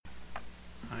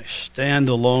I stand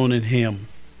alone in Him,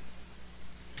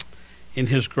 in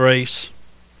His grace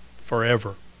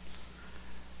forever.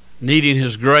 Needing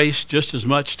His grace just as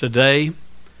much today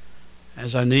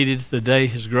as I needed the day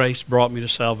His grace brought me to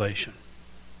salvation.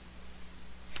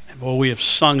 And boy, we have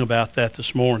sung about that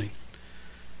this morning.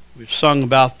 We've sung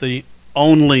about the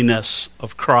onlyness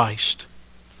of Christ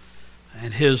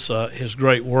and His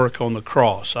great work on the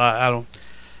cross. I don't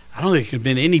think there could have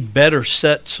been any better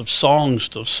sets of songs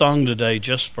to have sung today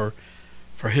just for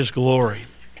His glory.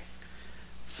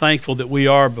 Thankful that we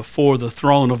are before the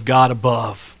throne of God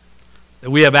above, that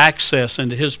we have access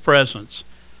into His presence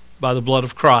by the blood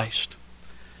of Christ.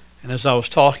 And as I was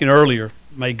talking earlier,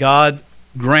 may God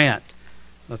grant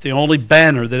that the only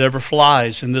banner that ever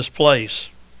flies in this place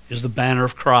is the banner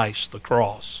of Christ, the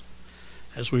cross,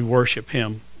 as we worship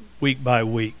Him week by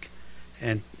week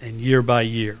and year by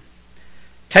year.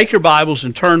 Take your Bibles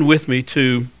and turn with me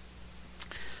to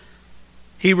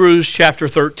Hebrews chapter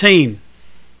 13.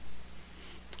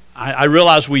 I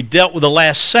realize we dealt with the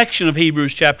last section of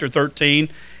Hebrews chapter 13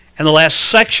 and the last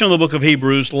section of the book of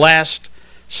Hebrews last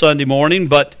Sunday morning,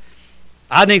 but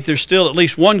I think there's still at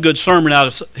least one good sermon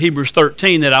out of Hebrews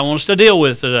 13 that I want us to deal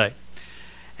with today.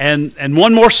 And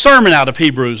one more sermon out of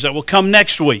Hebrews that will come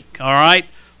next week, all right?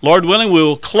 Lord willing, we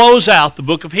will close out the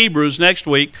book of Hebrews next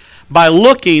week by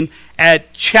looking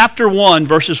at chapter 1,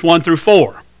 verses 1 through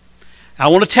 4. I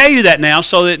want to tell you that now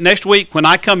so that next week when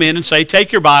I come in and say,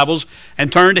 take your Bibles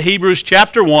and turn to Hebrews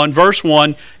chapter 1, verse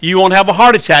 1, you won't have a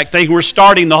heart attack thinking we're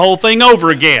starting the whole thing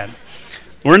over again.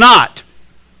 We're not.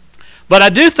 But I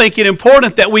do think it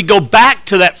important that we go back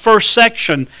to that first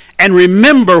section and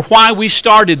remember why we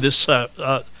started this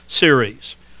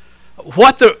series.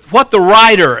 What the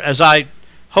writer, as I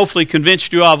hopefully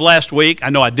convinced you of last week, I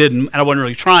know I didn't, and I wasn't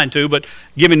really trying to, but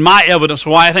giving my evidence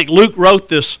why I think Luke wrote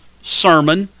this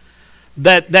sermon,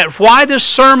 that why this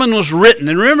sermon was written.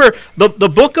 And remember, the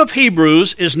book of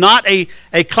Hebrews is not a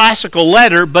classical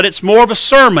letter, but it's more of a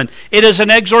sermon. It is an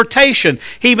exhortation.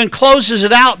 He even closes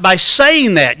it out by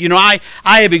saying that. You know, I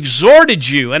have exhorted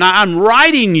you, and I'm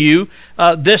writing you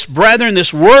this, brethren,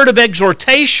 this word of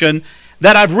exhortation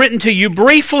that I've written to you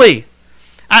briefly.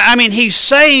 I mean, he's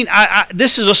saying,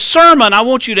 this is a sermon I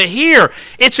want you to hear.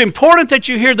 It's important that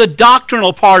you hear the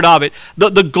doctrinal part of it,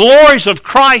 the glories of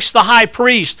Christ the high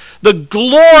priest, the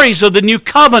glories of the new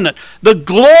covenant, the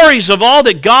glories of all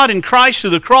that God in Christ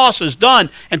through the cross has done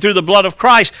and through the blood of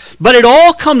Christ. But it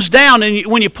all comes down, and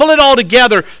when you pull it all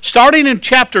together, starting in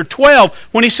chapter 12,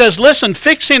 when he says, listen,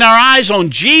 fixing our eyes on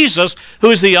Jesus,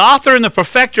 who is the author and the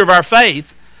perfecter of our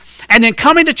faith, and then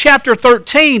coming to chapter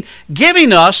 13,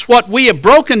 giving us what we have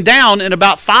broken down in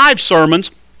about 5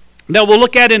 sermons that we'll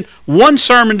look at in one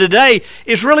sermon today,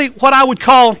 is really what I would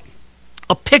call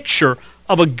a picture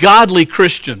of a godly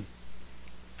Christian.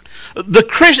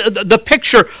 The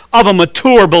picture of a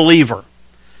mature believer.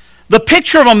 The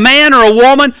picture of a man or a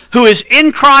woman who is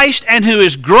in Christ and who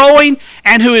is growing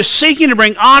and who is seeking to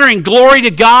bring honor and glory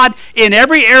to God in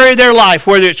every area of their life,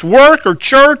 whether it's work or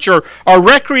church or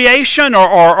recreation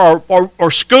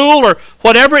or school or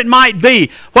whatever it might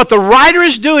be. What the writer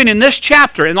is doing in this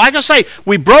chapter, and like I say,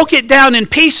 we broke it down in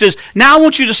pieces. Now I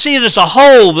want you to see it as a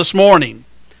whole this morning,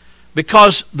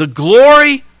 because the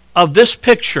glory of this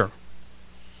picture,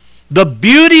 the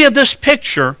beauty of this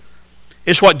picture,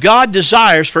 is what God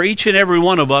desires for each and every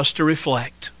one of us to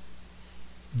reflect.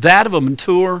 That of a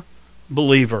mature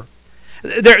believer.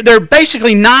 There are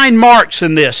basically 9 marks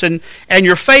in this, and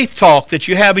your faith talk that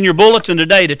you have in your bulletin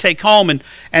today to take home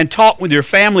and talk with your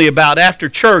family about after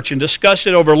church and discuss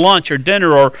it over lunch or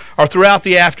dinner or throughout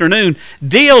the afternoon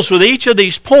deals with each of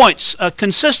these points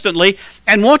consistently,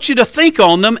 and wants you to think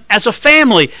on them as a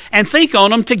family and think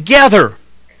on them together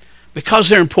because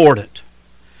they're important.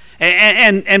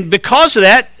 And because of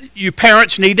that, you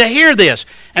parents need to hear this.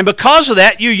 And because of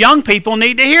that, you young people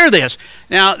need to hear this.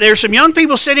 Now, there's some young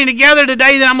people sitting together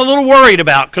today that I'm a little worried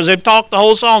about because they've talked the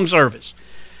whole song service.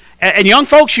 And young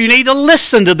folks, you need to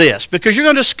listen to this because you're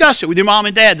going to discuss it with your mom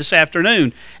and dad this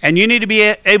afternoon. And you need to be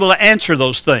able to answer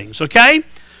those things, okay?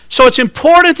 So it's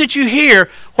important that you hear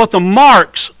what the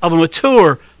marks of a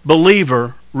mature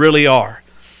believer really are.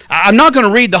 I'm not going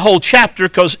to read the whole chapter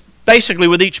because basically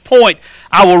with each point,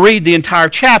 I will read the entire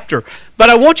chapter. But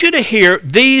I want you to hear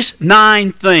these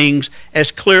 9 things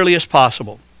as clearly as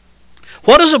possible.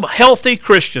 What is a healthy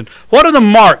Christian? What are the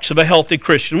marks of a healthy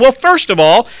Christian? Well, first of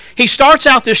all, he starts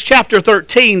out this chapter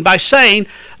 13 by saying,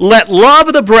 let love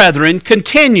of the brethren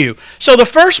continue. So the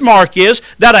first mark is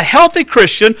that a healthy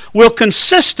Christian will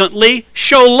consistently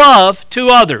show love to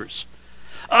others.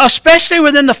 especially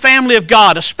within the family of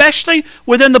God, especially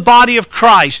within the body of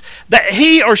Christ, that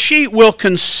he or she will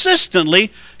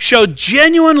consistently show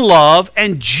genuine love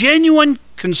and genuine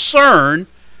concern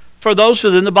for those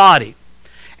within the body.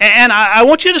 And I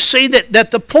want you to see that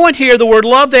the point here, the word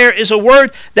love there, is a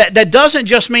word that doesn't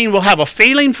just mean we'll have a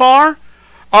feeling for,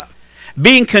 or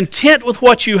being content with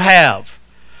what you have.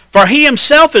 For he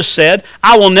himself has said,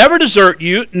 I will never desert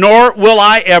you, nor will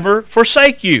I ever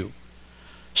forsake you.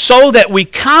 So that we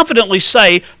confidently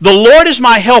say, the Lord is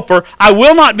my helper, I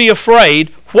will not be afraid.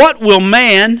 What will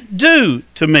man do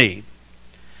to me?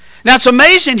 Now it's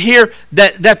amazing here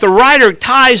that the writer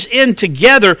ties in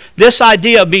together this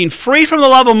idea of being free from the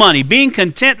love of money, being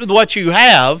content with what you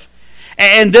have,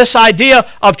 and this idea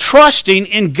of trusting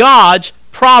in God's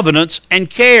providence and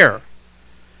care.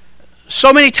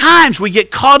 So many times we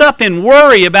get caught up in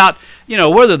worry about,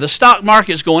 whether the stock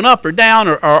market is going up or down,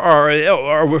 or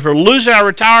if we're losing our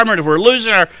retirement, if we're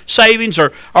losing our savings,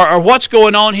 or what's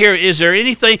going on here. Is there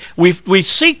anything we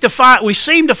seem to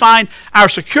find our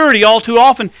security all too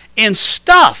often in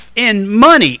stuff, in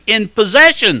money, in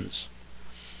possessions.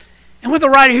 And what the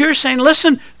writer here is saying,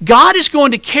 listen, God is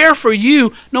going to care for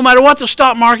you no matter what the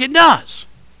stock market does.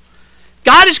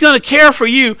 God is going to care for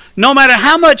you no matter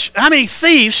how many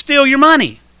thieves steal your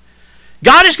money.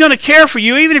 God is going to care for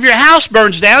you even if your house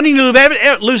burns down and you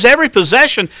lose every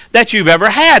possession that you've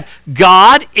ever had.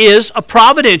 God is a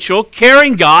providential,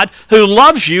 caring God who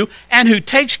loves you and who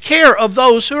takes care of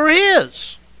those who are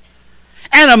His.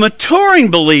 And a maturing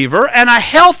believer and a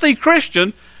healthy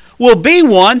Christian will be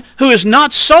one who is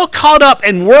not so caught up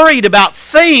and worried about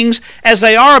things as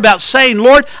they are about saying,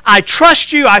 Lord, I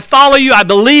trust you, I follow you, I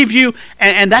believe you,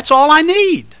 and that's all I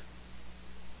need.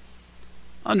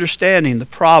 Understanding the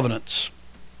providence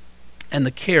and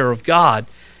the care of God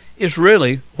is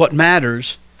really what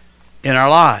matters in our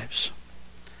lives.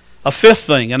 A fifth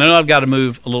thing, and I know I've got to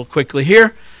move a little quickly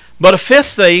here, but a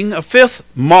fifth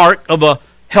mark of a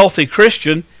healthy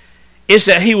Christian is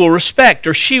that he will respect,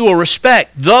 or she will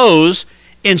respect, those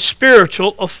in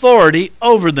spiritual authority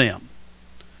over them.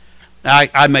 Now,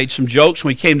 I made some jokes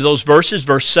when we came to those verses,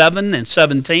 verse 7 and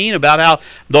 17, about how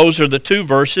those are the two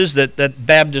verses that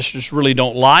Baptists just really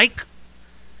don't like.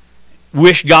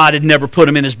 Wish God had never put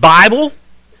them in His Bible,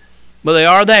 but they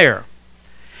are there.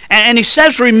 And he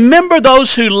says, remember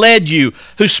those who led you,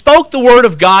 who spoke the word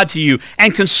of God to you,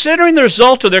 and considering the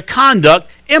result of their conduct,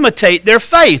 imitate their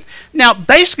faith. Now,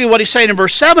 basically what he's saying in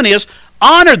verse 7 is,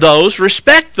 honor those,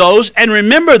 respect those, and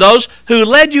remember those who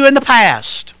led you in the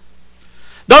past.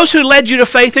 Those who led you to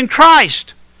faith in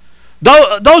Christ.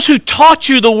 Those who taught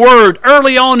you the Word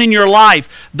early on in your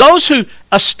life. Those who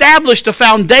established a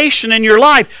foundation in your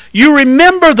life. You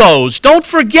remember those. Don't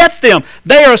forget them.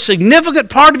 They are a significant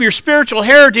part of your spiritual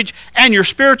heritage and your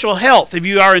spiritual health if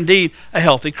you are indeed a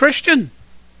healthy Christian.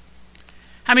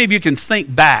 How many of you can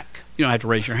think back? You don't have to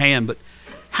raise your hand, but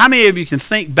how many of you can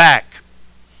think back?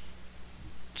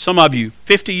 Some of you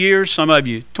 50 years, some of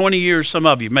you 20 years, some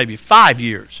of you maybe 5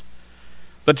 years.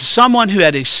 But to someone who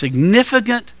had a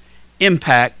significant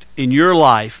impact in your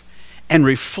life and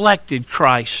reflected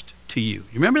Christ to you.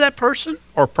 You remember that person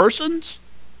or persons?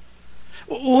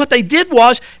 What they did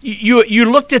was you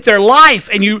looked at their life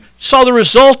and you saw the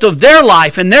result of their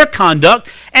life and their conduct,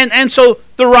 and so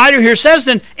the writer here says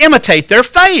then imitate their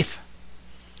faith.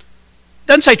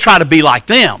 Doesn't say try to be like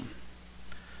them.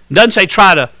 Doesn't say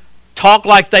try to talk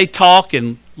like they talk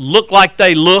and look like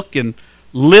they look and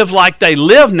live like they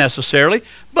live necessarily,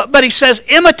 but he says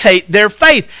imitate their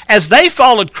faith. As they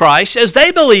followed Christ, as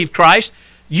they believed Christ,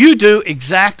 you do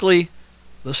exactly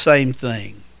the same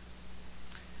thing.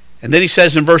 And then he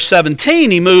says in verse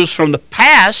 17, he moves from the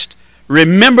past,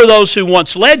 remember those who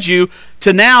once led you,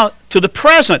 to now to the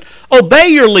present. Obey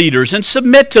your leaders and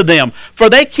submit to them, for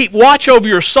they keep watch over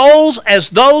your souls as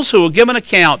those who will give an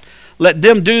account. Let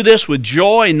them do this with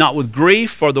joy and not with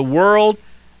grief, for the world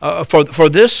for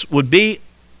this would be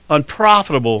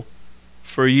unprofitable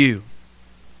for you.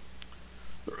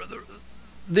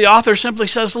 The author simply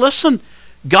says, listen,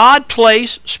 God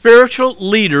placed spiritual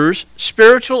leaders,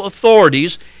 spiritual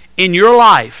authorities in your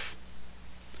life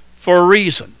for a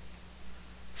reason.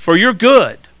 For your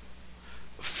good.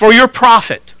 For your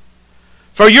profit.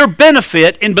 For your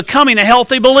benefit in becoming a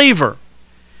healthy believer.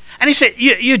 And he said,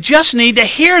 you just need to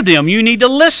hear them. You need to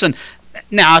listen.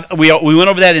 Now, we went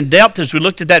over that in depth as we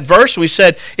looked at that verse. We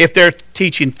said if they're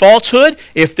teaching falsehood,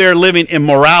 if they're living in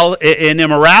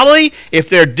immorality, if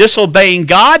they're disobeying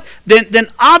God, then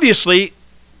obviously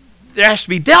there has to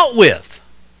be dealt with.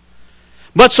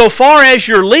 But so far as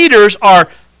your leaders are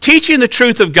teaching the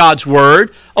truth of God's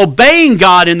Word, obeying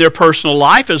God in their personal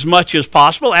life as much as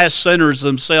possible, as sinners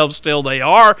themselves still they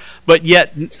are, but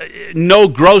yet no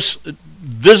gross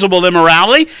visible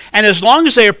immorality. And as long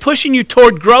as they are pushing you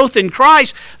toward growth in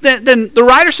Christ, then the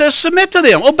writer says submit to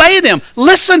them, obey them,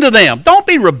 listen to them. Don't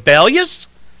be rebellious.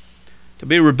 To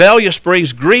be rebellious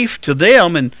brings grief to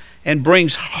them and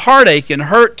brings heartache and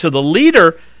hurt to the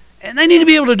leader. And they need to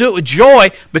be able to do it with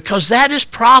joy, because that is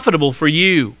profitable for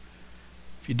you.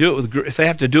 If they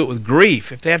have to do it with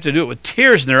grief, if they have to do it with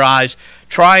tears in their eyes,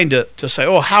 trying to say,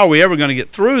 oh, how are we ever going to get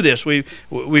through this?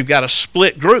 We've got a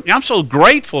split group. I'm so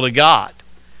grateful to God.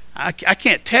 I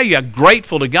can't tell you how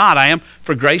grateful to God I am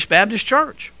for Grace Baptist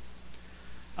Church.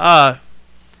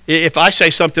 If I say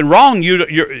something wrong,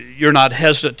 you're not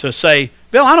hesitant to say,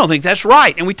 Bill, I don't think that's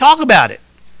right, and we talk about it.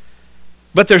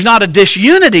 But there's not a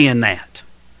disunity in that.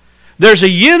 There's a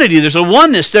unity, there's a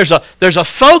oneness, there's a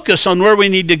focus on where we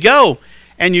need to go.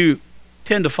 And you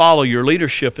tend to follow your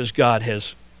leadership as God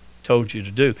has told you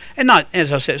to do. And not,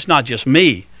 as I said, it's not just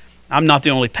me. I'm not the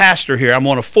only pastor here. I'm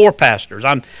one of 4 pastors.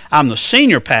 I'm the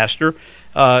senior pastor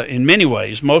in many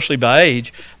ways, mostly by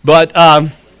age. But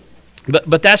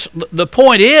that's the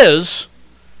point is,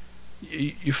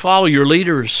 you follow your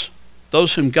leaders,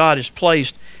 those whom God has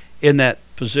placed in that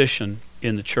position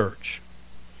in the church.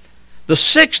 The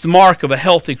 6th mark of a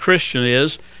healthy Christian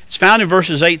is, it's found in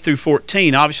verses 8 through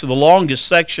 14, obviously the longest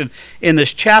section in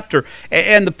this chapter.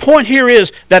 And the point here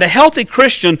is that a healthy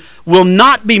Christian will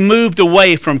not be moved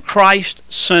away from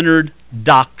Christ-centered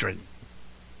doctrine.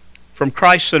 From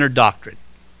Christ-centered doctrine.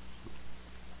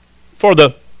 For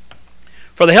the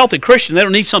healthy Christian, they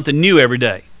don't need something new every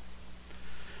day.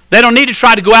 They don't need to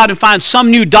try to go out and find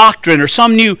some new doctrine or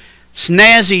some new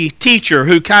snazzy teacher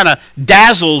who kind of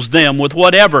dazzles them with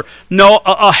whatever. No,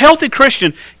 a healthy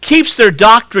Christian keeps their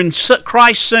doctrine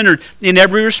Christ-centered in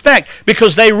every respect,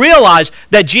 because they realize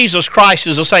that Jesus Christ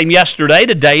is the same yesterday,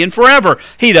 today, and forever.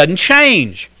 He doesn't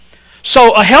change.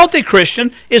 So a healthy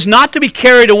Christian is not to be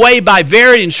carried away by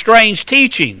varied and strange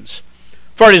teachings.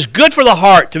 For it is good for the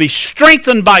heart to be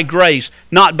strengthened by grace,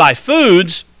 not by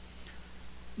foods,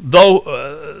 though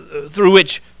through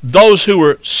which those who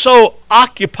were so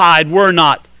occupied were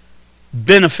not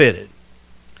benefited.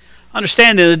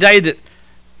 Understand that the day that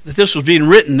this was being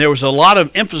written, there was a lot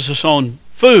of emphasis on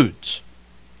foods.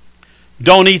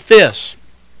 Don't eat this.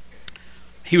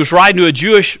 He was writing to a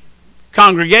Jewish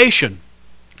congregation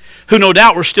who no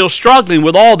doubt were still struggling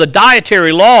with all the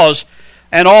dietary laws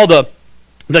and all the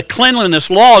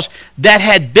cleanliness laws that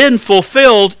had been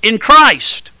fulfilled in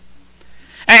Christ.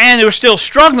 And they were still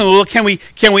struggling with, well,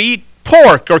 can we eat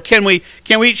pork, or can we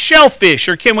eat shellfish,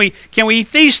 or can we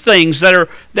eat these things that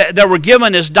were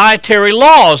given as dietary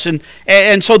laws?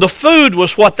 And so the food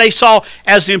was what they saw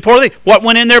as the important thing. What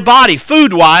went in their body,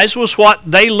 food-wise, was what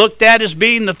they looked at as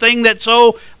being the thing that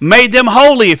so made them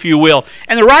holy, if you will.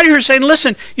 And the writer here is saying,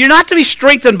 listen, you're not to be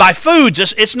strengthened by foods.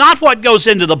 It's not what goes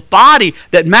into the body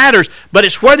that matters, but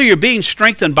it's whether you're being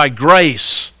strengthened by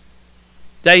grace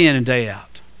day in and day out.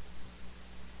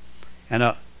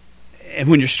 And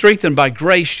when you're strengthened by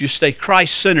grace, you stay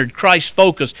Christ-centered,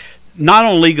 Christ-focused, not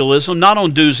on legalism, not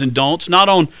on do's and don'ts, not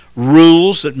on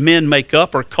rules that men make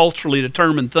up or culturally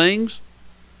determined things,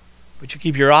 but you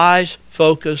keep your eyes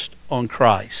focused on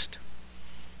Christ.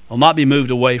 Will not be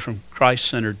moved away from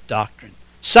Christ-centered doctrine.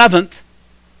 7th,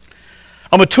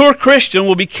 a mature Christian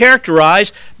will be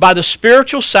characterized by the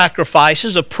spiritual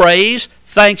sacrifices of praise,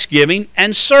 thanksgiving,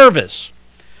 and service.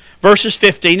 Verses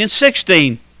 15 and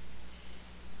 16.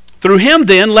 Through him,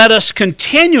 then, let us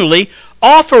continually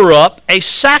offer up a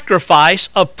sacrifice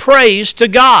of praise to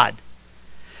God.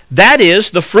 That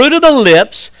is, the fruit of the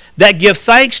lips that give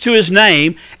thanks to his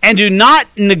name, and do not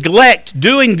neglect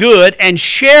doing good and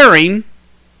sharing,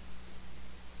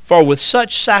 for with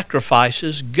such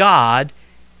sacrifices God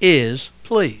is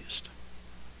pleased.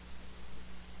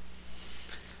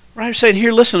 Right, I'm saying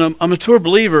here, listen, a mature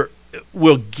believer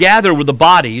will gather with the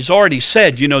body. He's already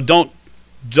said,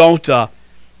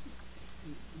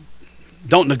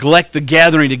 don't neglect the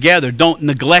gathering together. Don't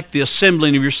neglect the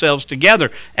assembling of yourselves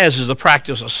together, as is the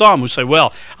practice of some who say,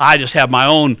 well, I have my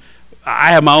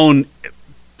own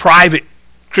private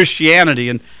Christianity,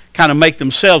 and kind of make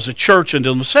themselves a church unto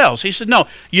themselves. He said, no,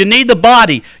 you need the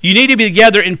body. You need to be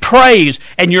together in praise,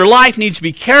 and your life needs to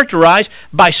be characterized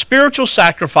by spiritual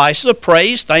sacrifices of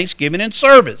praise, thanksgiving, and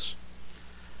service.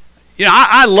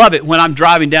 I love it when I'm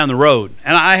driving down the road,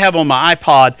 and I have on my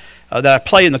iPod that I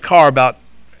play in the car about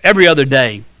every other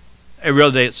day. Every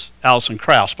other day it's Alison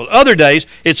Krauss, but other days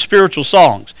it's spiritual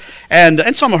songs, and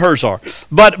some of hers are.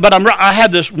 But I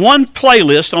have this one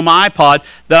playlist on my iPod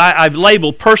that I've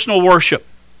labeled personal worship,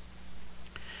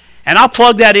 And I'll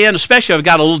plug that in, especially if I've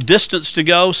got a little distance to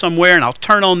go somewhere, and I'll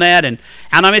turn on that. And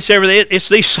I mean, it's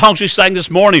these songs we sang this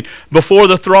morning. Before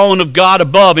the throne of God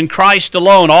above, in Christ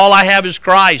alone. All I have is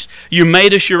Christ. You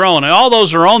made us your own. And all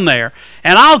those are on there.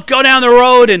 And I'll go down the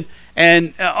road,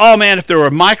 and oh man, if there were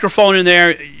a microphone in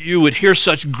there, you would hear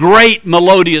such great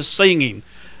melodious singing.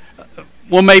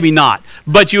 Well, maybe not.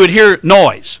 But you would hear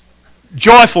noise,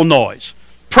 joyful noise,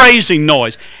 praising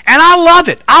noise. And I love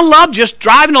it. I love just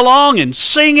driving along and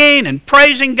singing and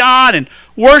praising God and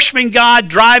worshiping God,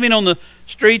 driving on the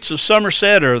streets of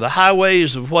Somerset or the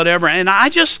highways of whatever. And I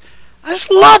just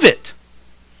love it.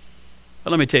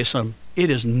 But let me tell you something. It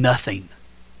is nothing.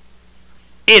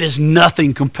 It is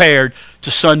nothing compared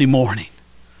to Sunday morning,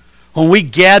 when we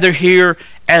gather here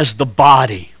as the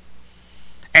body.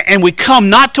 And we come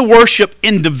not to worship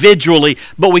individually,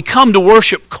 but we come to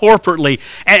worship corporately.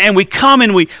 And we come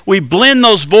and we blend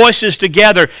those voices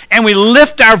together, and we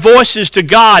lift our voices to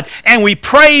God, and we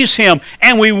praise Him,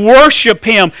 and we worship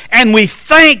Him, and we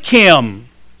thank Him.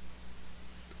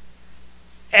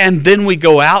 And then we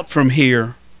go out from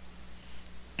here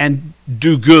and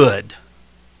do good.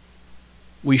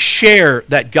 We share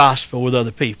that gospel with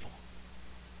other people.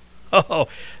 Oh,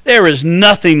 there is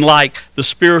nothing like the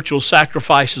spiritual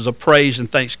sacrifices of praise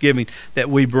and thanksgiving that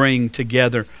we bring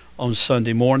together on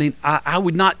Sunday morning. I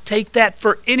would not take that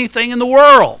for anything in the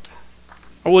world.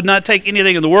 I would not take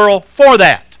anything in the world for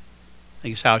that. I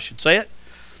think is how I should say it.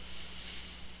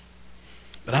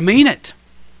 But I mean it.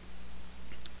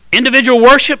 Individual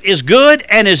worship is good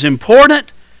and is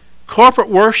important. Corporate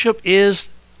worship is,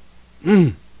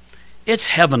 it's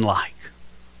heaven-like.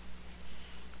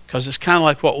 Because it's kind of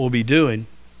like what we'll be doing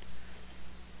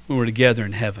when we're together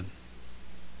in heaven.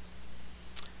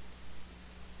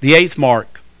 The eighth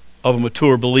mark of a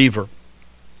mature believer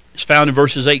is found in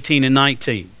verses 18 and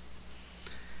 19.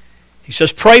 He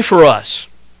says, "Pray for us,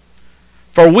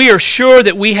 for we are sure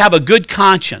that we have a good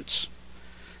conscience,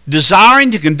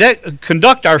 desiring to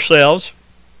conduct ourselves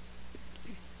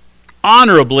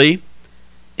honorably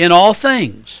in all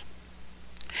things.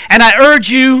 And I urge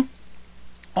you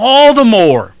all the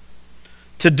more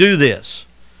to do this,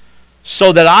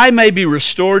 so that I may be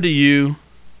restored to you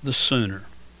the sooner."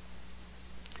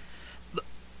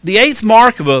 The eighth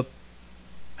mark of a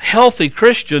healthy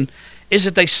Christian is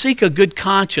that they seek a good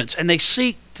conscience and they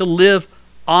seek to live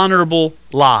honorable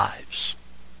lives.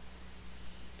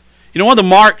 You know, one of the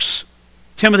marks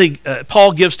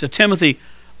Paul gives to Timothy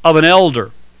of an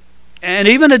elder and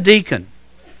even a deacon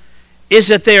is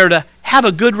that they are to have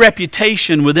a good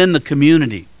reputation within the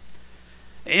community.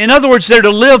 In other words, they're to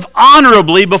live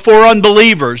honorably before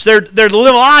unbelievers. They're to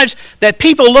live lives that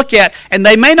people look at, and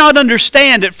they may not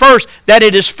understand at first that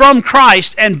it is from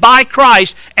Christ and by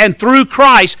Christ and through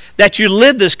Christ that you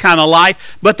live this kind of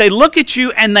life, but they look at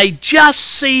you and they just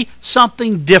see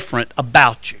something different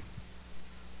about you.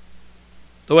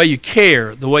 The way you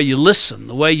care, the way you listen,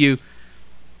 the way you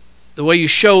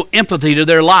show empathy to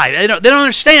their life. They don't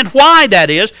understand why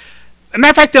that is. As a matter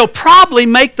of fact, they'll probably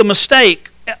make the mistake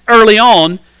early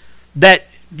on that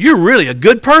you're really a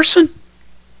good person.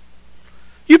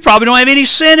 You probably don't have any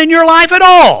sin in your life at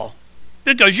all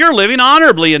because you're living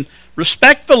honorably and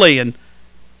respectfully and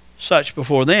such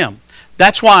before them.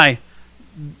 That's why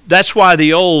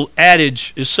the old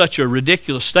adage is such a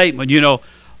ridiculous statement. You know,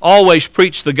 always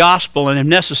preach the gospel and if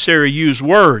necessary use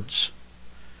words.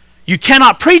 You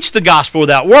cannot preach the gospel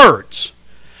without words.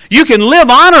 You can live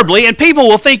honorably and people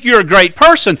will think you're a great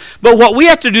person. But what we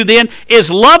have to do then is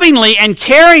lovingly and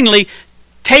caringly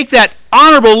take that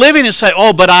honorable living and say,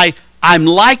 oh, but I'm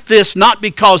like this not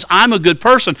because I'm a good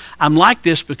person. I'm like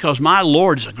this because my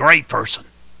Lord is a great person.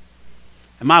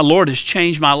 And my Lord has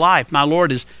changed my life. My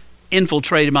Lord has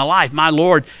infiltrated my life. My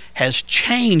Lord has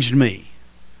changed me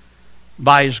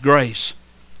by His grace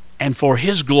and for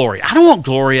His glory. I don't want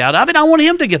glory out of it. I want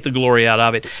Him to get the glory out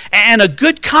of it. And a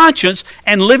good conscience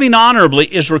and living honorably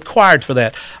is required for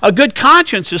that. A good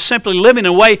conscience is simply living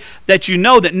in a way that you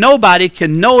know that nobody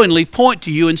can knowingly point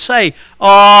to you and say,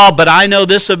 oh, but I know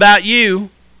this about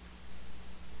you.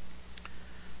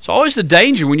 It's always the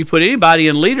danger when you put anybody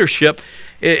in leadership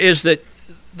is that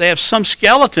they have some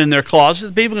skeleton in their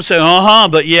closet. People can say,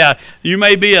 but yeah, you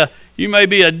may be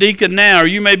a deacon now, or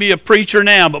you may be a preacher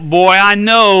now, but boy, I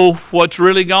know what's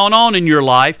really going on in your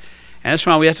life. And that's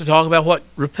why we have to talk about what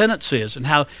repentance is and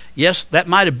how, yes, that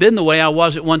might have been the way I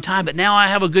was at one time, but now I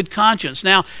have a good conscience.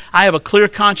 Now I have a clear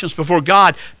conscience before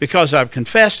God because I've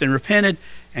confessed and repented,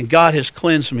 and God has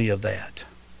cleansed me of that.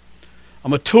 A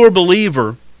mature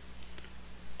believer,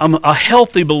 a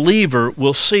healthy believer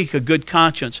will seek a good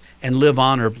conscience and live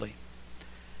honorably.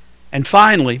 And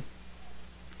finally,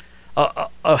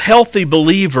 A healthy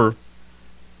believer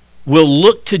will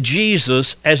look to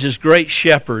Jesus as his great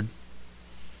shepherd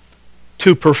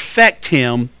to perfect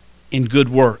him in good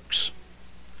works.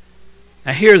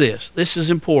 Now hear this. This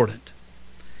is important.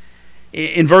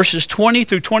 In verses 20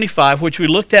 through 25, which we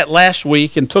looked at last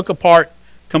week and took apart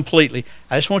completely,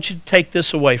 I just want you to take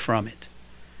this away from it.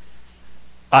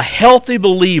 A healthy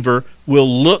believer will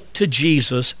look to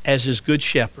Jesus as his good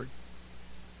shepherd.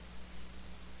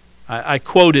 I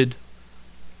quoted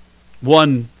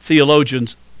one theologian,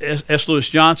 S. Lewis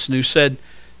Johnson, who said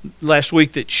last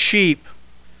week that sheep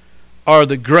are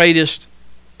the greatest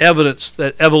evidence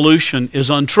that evolution is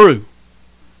untrue,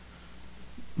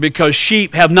 because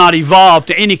sheep have not evolved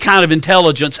to any kind of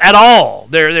intelligence at all.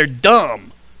 They're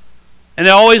dumb. And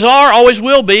they always are, always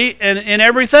will be in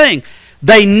everything.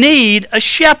 They need a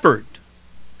shepherd.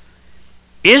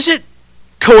 Is it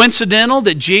coincidental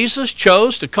that Jesus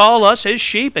chose to call us his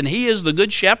sheep and he is the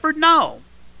good shepherd? No.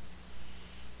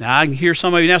 Now I can hear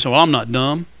some of you now say, well, I'm not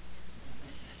dumb.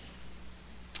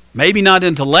 Maybe not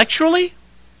intellectually.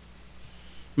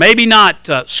 Maybe not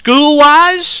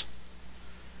school-wise.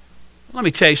 Let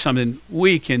me tell you something.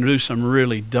 We can do some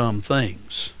really dumb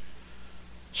things,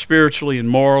 spiritually and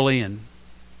morally and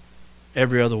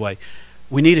every other way.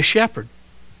 We need a shepherd.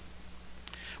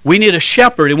 We need a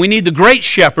shepherd, and we need the great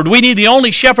shepherd. We need the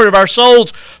only shepherd of our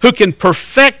souls who can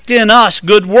perfect in us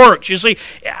good works. You see,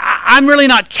 I'm really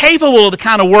not capable of the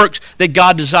kind of works that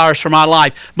God desires for my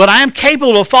life, but I am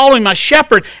capable of following my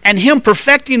shepherd and him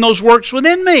perfecting those works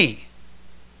within me.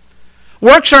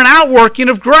 Works are an outworking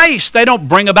of grace. They don't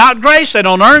bring about grace. They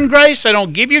don't earn grace. They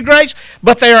don't give you grace.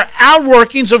 But they are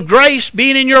outworkings of grace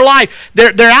being in your life.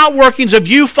 They're outworkings of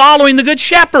you following the Good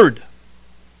Shepherd.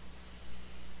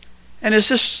 And as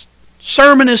this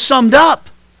sermon is summed up,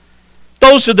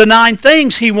 those are the 9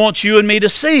 things he wants you and me to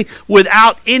see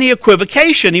without any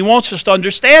equivocation. He wants us to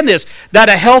understand this, that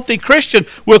a healthy Christian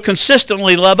will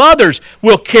consistently love others,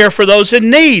 will care for those in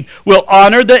need, will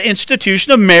honor the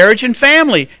institution of marriage and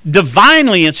family,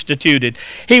 divinely instituted.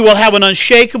 He will have an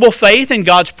unshakable faith in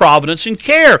God's providence and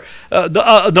care.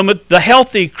 The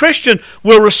healthy Christian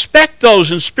will respect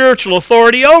those in spiritual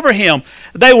authority over him.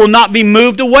 They will not be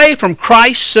moved away from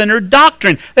Christ-centered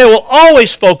doctrine. They will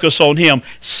always focus on him,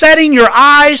 setting your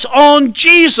eyes on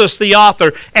Jesus, the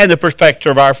author and the perfecter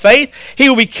of our faith. He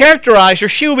will be characterized, or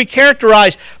she will be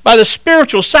characterized, by the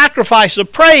spiritual sacrifice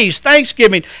of praise,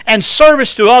 thanksgiving, and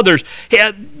service to others.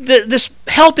 This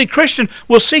healthy Christian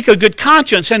will seek a good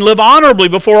conscience and live honorably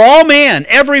before all men,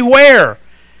 everywhere.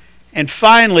 And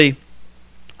finally,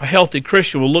 a healthy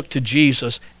Christian will look to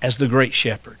Jesus as the great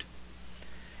shepherd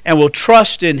and will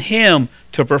trust in him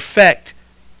to perfect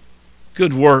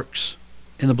good works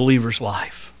in the believer's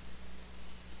life.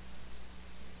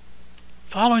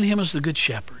 Following him as the good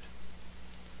shepherd.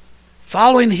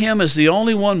 Following him as the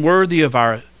only one worthy of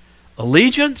our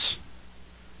allegiance,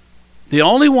 the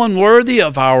only one worthy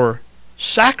of our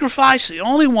sacrifice, the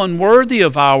only one worthy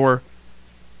of our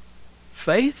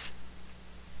faith.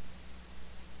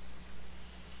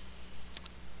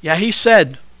 Yeah, he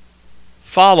said,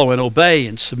 follow and obey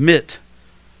and submit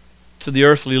to the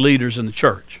earthly leaders in the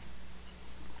church.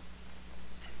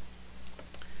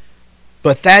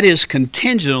 But that is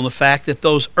contingent on the fact that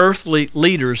those earthly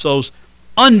leaders, those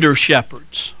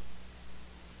under-shepherds,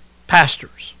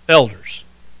 pastors, elders,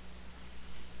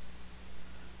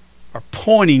 are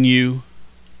pointing you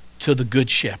to the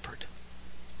good shepherd.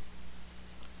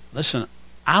 Listen,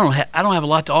 I don't have a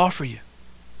lot to offer you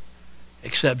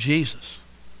except Jesus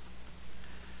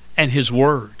and his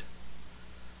word.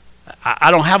 I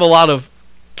don't have a lot of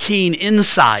keen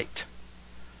insight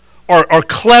or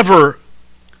clever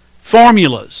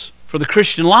formulas for the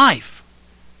Christian life,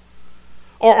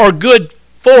 or good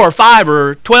 4 or 5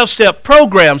 or 12-step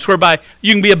programs whereby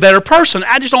you can be a better person.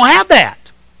 I just don't have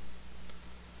that.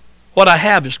 What I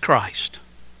have is Christ.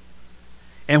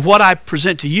 And what I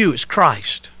present to you is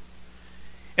Christ.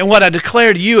 And what I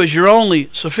declare to you as your only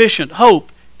sufficient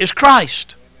hope is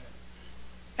Christ.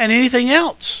 And anything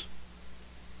else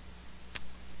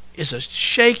is a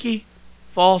shaky,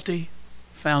 faulty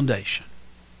foundation.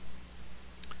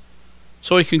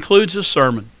 So he concludes his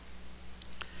sermon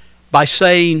by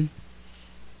saying,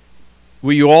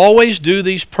 will you always do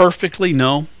these perfectly?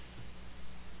 No.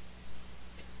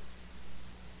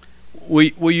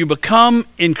 Will you become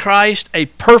in Christ a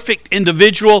perfect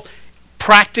individual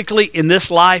practically in this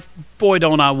life? Boy,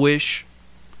 don't I wish.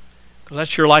 Because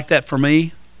that's sure like that for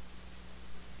me.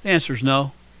 The answer is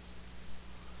no.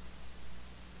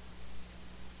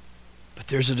 But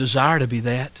there's a desire to be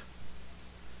that.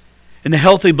 In the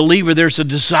healthy believer, there's a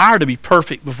desire to be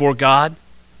perfect before God.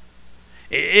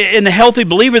 In the healthy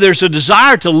believer, there's a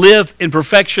desire to live in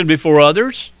perfection before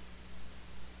others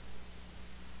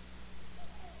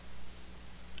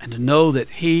and to know that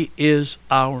He is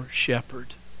our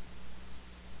shepherd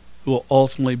who will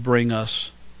ultimately bring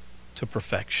us to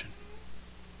perfection.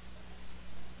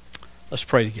 Let's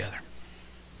pray together.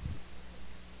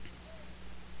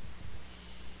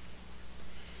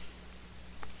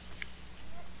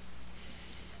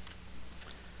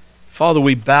 Father,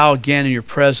 we bow again in your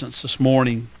presence this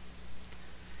morning.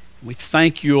 We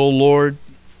thank you, O Lord,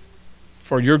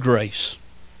 for your grace.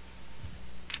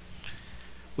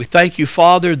 We thank you,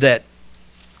 Father, that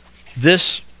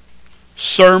this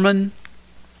sermon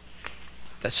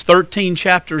that's 13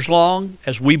 chapters long,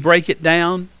 as we break it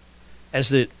down, as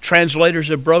the translators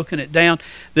have broken it down,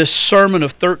 this sermon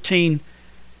of 13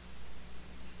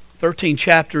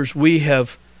 chapters we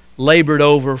have labored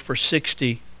over for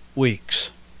 60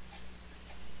 weeks.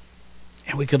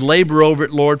 And we could labor over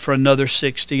it, Lord, for another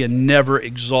 60 and never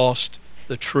exhaust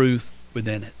the truth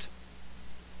within it.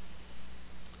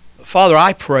 But Father,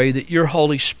 I pray that your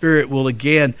Holy Spirit will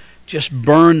again just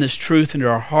burn this truth into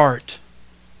our heart.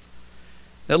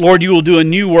 That, Lord, you will do a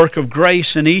new work of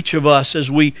grace in each of us as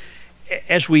we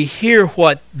hear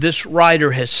what this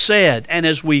writer has said and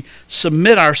as we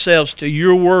submit ourselves to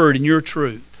your word and your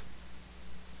truth.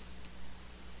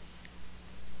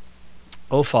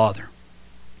 Oh, Father,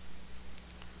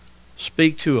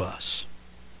 speak to us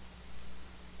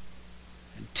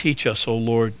and teach us, O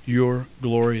Lord, your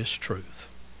glorious truth.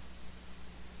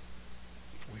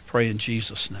 We pray in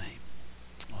Jesus' name.